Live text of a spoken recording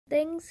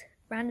things,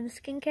 random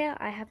skincare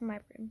I have in my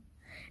room.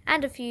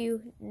 And a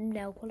few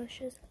nail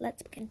polishes.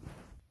 Let's begin.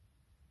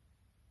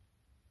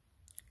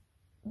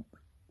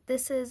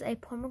 This is a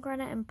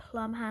pomegranate and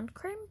plum hand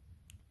cream.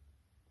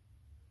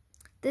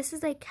 This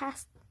is a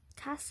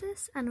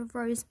cassis and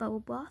rose bubble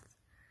bath.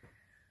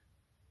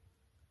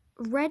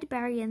 Red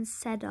berry and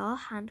cedar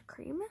hand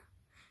cream.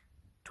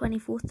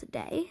 24th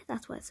day,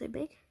 that's why it's so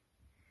big.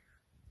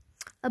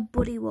 A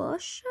body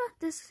wash.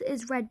 This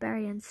is red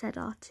berry and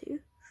cedar too.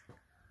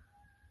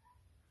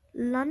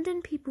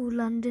 London People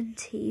London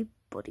Tea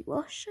body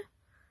wash.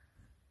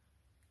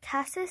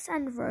 Cassis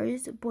and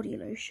rose body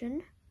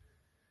lotion.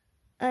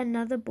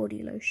 Another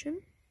body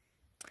lotion.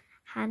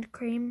 Hand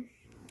cream.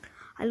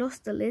 I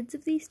lost the lids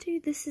of these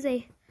two. This is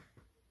a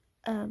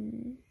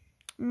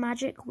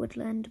Magic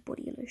Woodland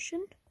body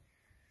lotion.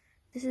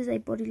 This is a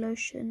body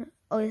lotion.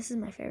 Oh, this is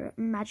my favourite,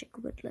 Magic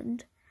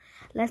Woodland.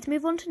 Let's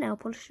move on to nail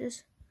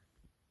polishes.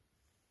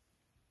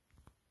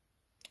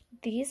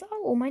 These are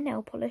all my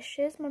nail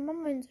polishes. My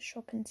mum owns a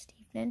shop in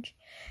Stevenage,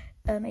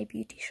 a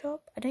beauty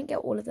shop. I don't get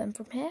all of them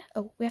from here.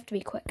 Oh, we have to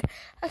be quick.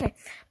 Okay,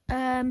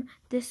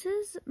 this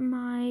is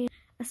a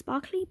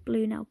sparkly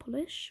blue nail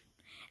polish,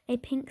 a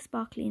pink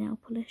sparkly nail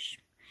polish,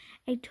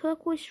 a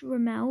turquoise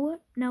Rimmel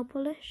nail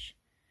polish,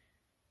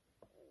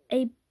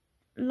 a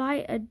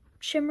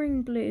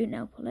shimmering blue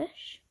nail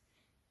polish,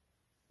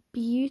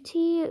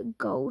 beauty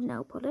gold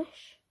nail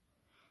polish,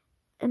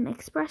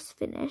 express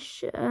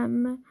finish,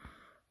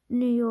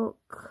 New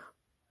York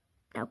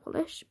nail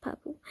polish,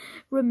 purple,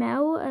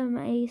 Rimmel,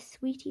 a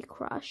sweetie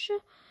crush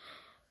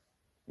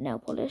nail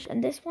polish,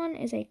 and this one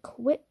is a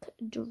quick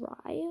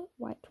dry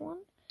white one,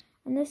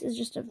 and this is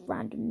just a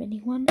random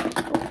mini one.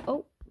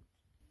 Oh,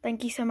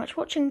 thank you so much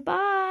for watching.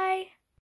 Bye.